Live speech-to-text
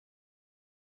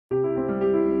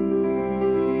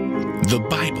The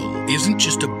Bible isn't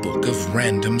just a book of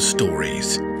random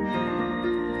stories.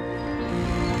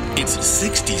 It's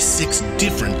 66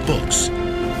 different books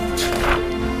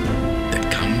that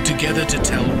come together to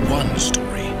tell one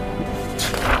story.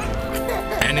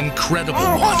 An incredible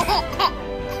one.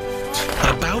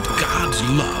 About God's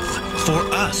love for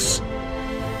us.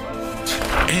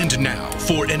 And now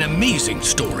for an amazing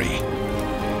story.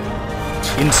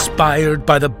 Inspired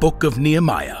by the book of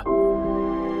Nehemiah,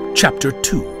 chapter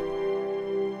 2.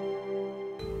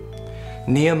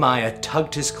 Nehemiah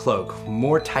tugged his cloak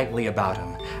more tightly about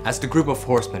him as the group of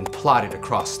horsemen plodded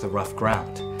across the rough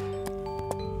ground.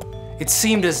 It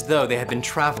seemed as though they had been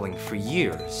traveling for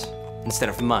years, instead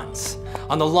of months,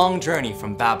 on the long journey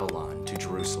from Babylon to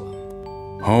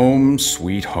Jerusalem. Home,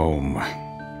 sweet home.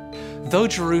 Though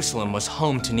Jerusalem was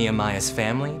home to Nehemiah's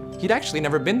family, he'd actually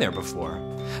never been there before.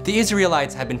 The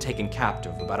Israelites had been taken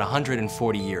captive about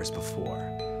 140 years before.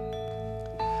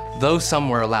 Though some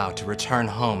were allowed to return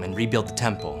home and rebuild the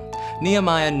temple,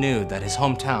 Nehemiah knew that his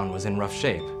hometown was in rough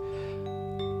shape.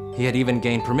 He had even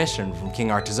gained permission from King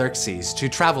Artaxerxes to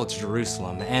travel to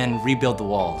Jerusalem and rebuild the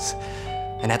walls.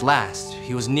 And at last,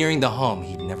 he was nearing the home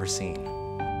he'd never seen.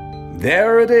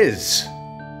 There it is.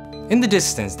 In the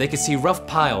distance, they could see rough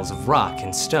piles of rock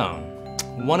and stone.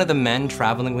 One of the men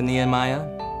traveling with Nehemiah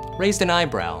raised an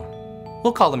eyebrow.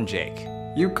 We'll call him Jake.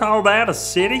 You call that a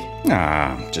city?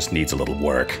 Just needs a little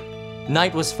work.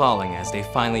 Night was falling as they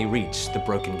finally reached the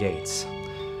broken gates.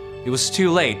 It was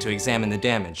too late to examine the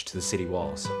damage to the city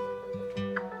walls.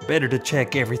 Better to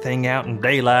check everything out in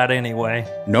daylight anyway.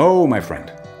 No, my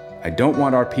friend. I don't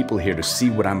want our people here to see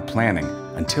what I'm planning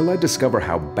until I discover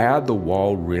how bad the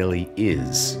wall really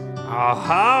is.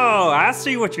 Oh, I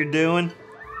see what you're doing.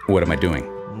 What am I doing?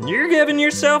 You're giving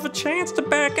yourself a chance to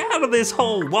back out of this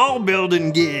whole wall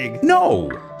building gig.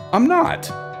 No, I'm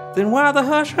not. Then why the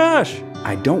hush-hush?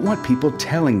 I don't want people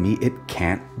telling me it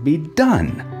can't be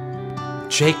done.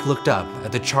 Jake looked up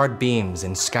at the charred beams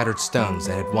and scattered stones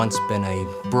that had once been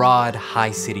a broad,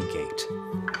 high city gate.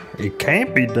 It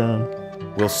can't be done.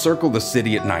 We'll circle the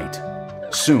city at night.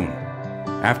 Soon,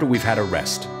 after we've had a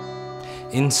rest.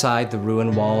 Inside the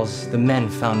ruined walls, the men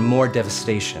found more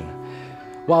devastation.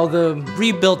 While the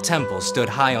rebuilt temple stood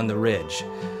high on the ridge,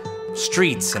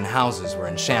 streets and houses were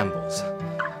in shambles.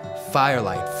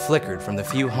 Firelight flickered from the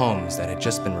few homes that had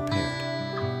just been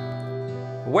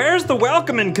repaired. Where's the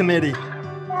welcoming committee?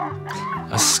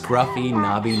 A scruffy,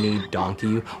 knobby-kneed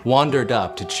donkey wandered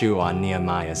up to chew on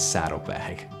Nehemiah's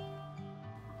saddlebag.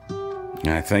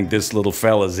 I think this little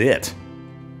fella's it.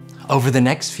 Over the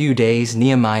next few days,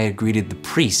 Nehemiah greeted the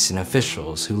priests and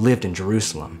officials who lived in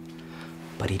Jerusalem,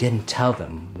 but he didn't tell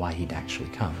them why he'd actually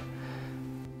come.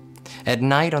 At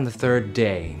night on the third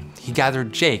day, he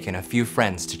gathered Jake and a few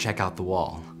friends to check out the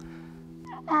wall.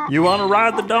 You want to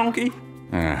ride the donkey?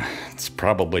 It's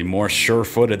probably more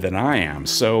sure-footed than I am,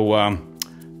 so,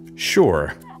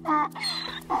 sure.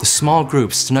 The small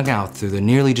group snuck out through the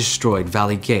nearly destroyed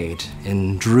Valley Gate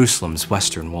in Jerusalem's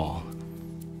western wall.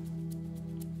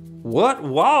 What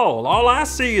wall? All I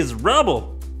see is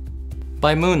rubble.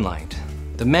 By moonlight,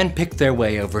 the men picked their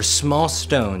way over small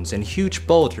stones and huge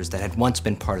boulders that had once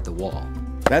been part of the wall.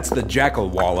 That's the Jackal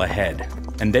Wall ahead.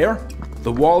 And there,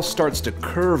 the wall starts to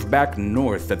curve back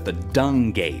north at the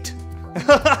Dung Gate.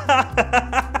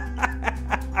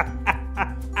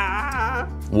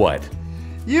 What?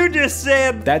 You just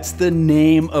said... That's the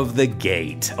name of the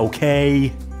gate,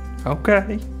 okay?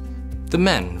 Okay. The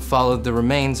men followed the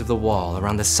remains of the wall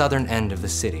around the southern end of the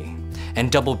city and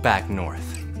doubled back north.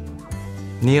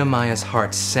 Nehemiah's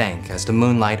heart sank as the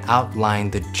moonlight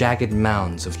outlined the jagged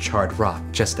mounds of charred rock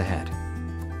just ahead.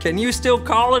 Can you still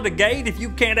call it a gate if you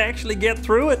can't actually get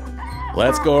through it?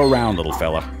 Let's go around, little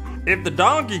fella. If the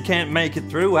donkey can't make it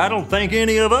through, I don't think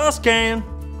any of us can.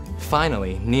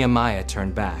 Finally, Nehemiah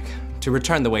turned back to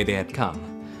return the way they had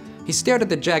come. He stared at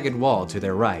the jagged wall to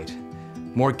their right,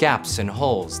 more gaps and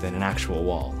holes than an actual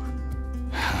wall.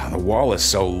 The wall is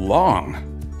so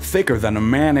long, thicker than a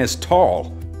man is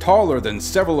tall, taller than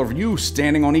several of you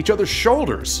standing on each other's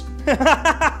shoulders.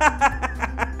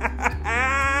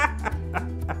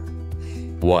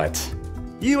 What?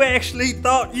 You actually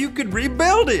thought you could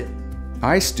rebuild it.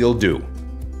 I still do,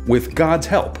 with God's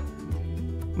help.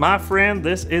 My friend,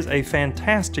 this is a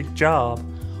fantastic job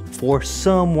for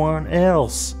someone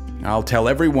else. I'll tell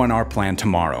everyone our plan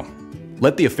tomorrow.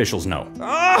 Let the officials know.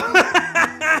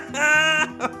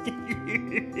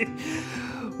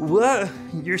 What?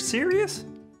 You're serious?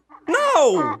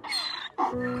 No!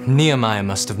 Nehemiah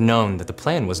must have known that the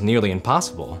plan was nearly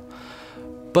impossible.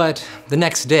 But the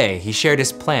next day, he shared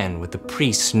his plan with the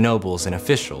priests, nobles, and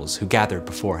officials who gathered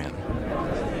before him.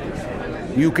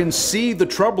 You can see the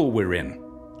trouble we're in.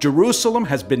 Jerusalem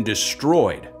has been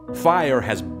destroyed. Fire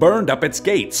has burned up its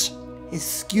gates.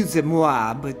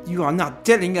 Excusez-moi, but you are not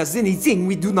telling us anything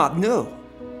we do not know.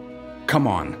 Come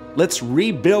on, let's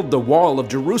rebuild the wall of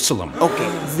Jerusalem. Okay,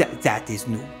 that is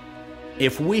new.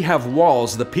 If we have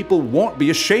walls, the people won't be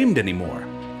ashamed anymore.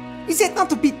 Is that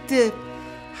not a bit,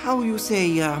 how you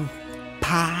say,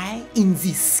 pie in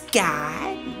the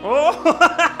sky?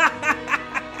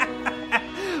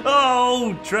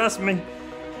 Oh, trust me.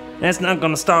 That's not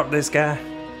gonna stop this guy.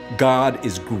 God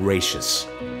is gracious.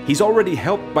 He's already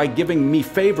helped by giving me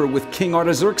favor with King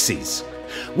Artaxerxes.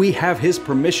 We have his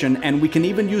permission, and we can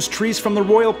even use trees from the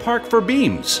royal park for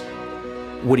beams.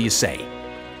 What do you say?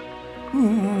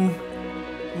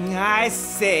 I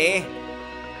say,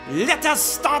 let us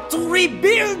start to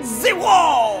rebuild the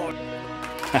wall!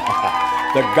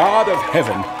 The God of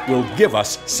heaven will give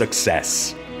us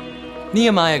success.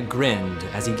 Nehemiah grinned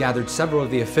as he gathered several of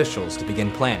the officials to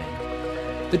begin planning.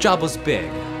 The job was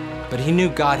big, but he knew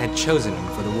God had chosen him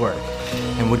for the work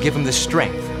and would give him the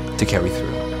strength to carry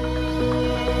through.